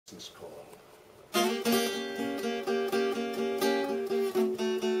It's called.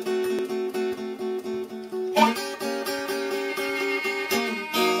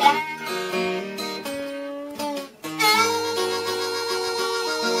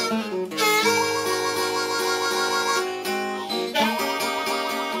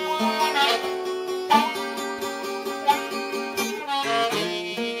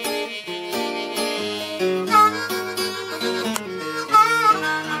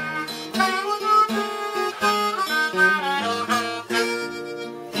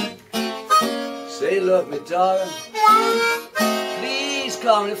 Say, love me, darling, please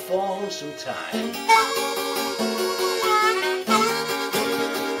call me for some time.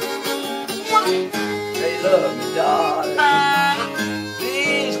 Say, love me, darling,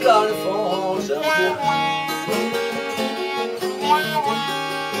 please call me for some time.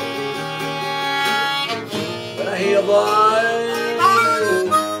 When I hear a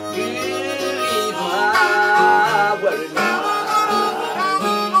voice, keep my worry mind.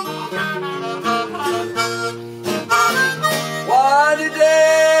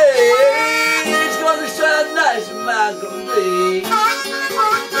 Man can be.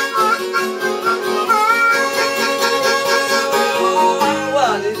 Oh,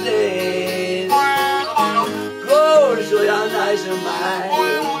 one of these days, go to show you how nice a man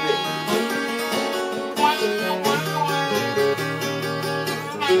can be.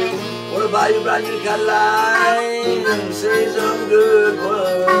 What about your brand new Caroline? Say some good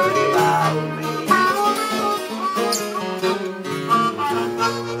word about me.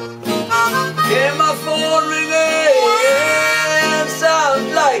 Hear my phone ringing,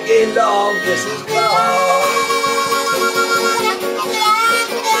 sounds like a long distance call.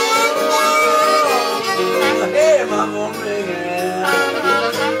 Hear my phone ringing,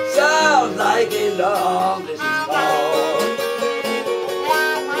 sounds like a long distance call.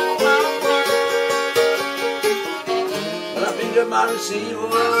 When I pick up my receiver,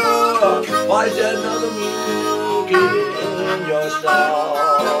 why is there another music in your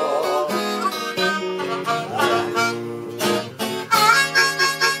stall?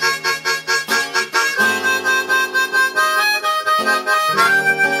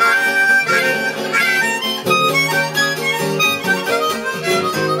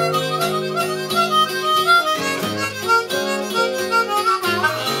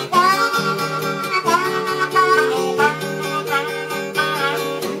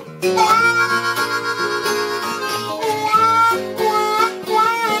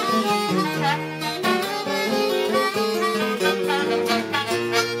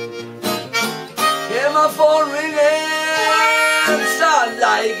 My phone ringing, sound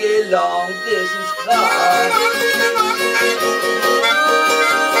like a long distance call.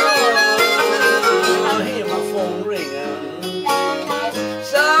 I hear my phone ringing,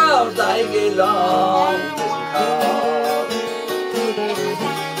 sounds like a long distance call.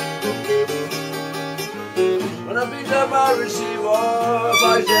 When I pick up my receiver,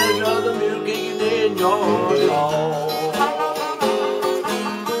 I say another music kicking in your soul.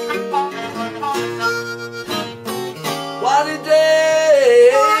 What a day,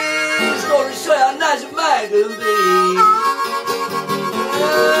 it's gonna show you how nice a man can be.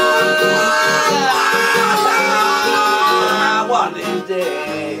 One of these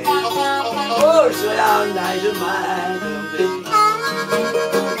days, oh, show you how nice a man can be.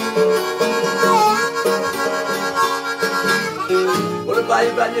 What about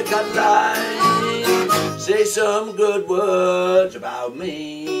you, brand new Caroline? Say some good words about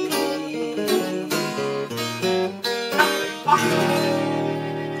me.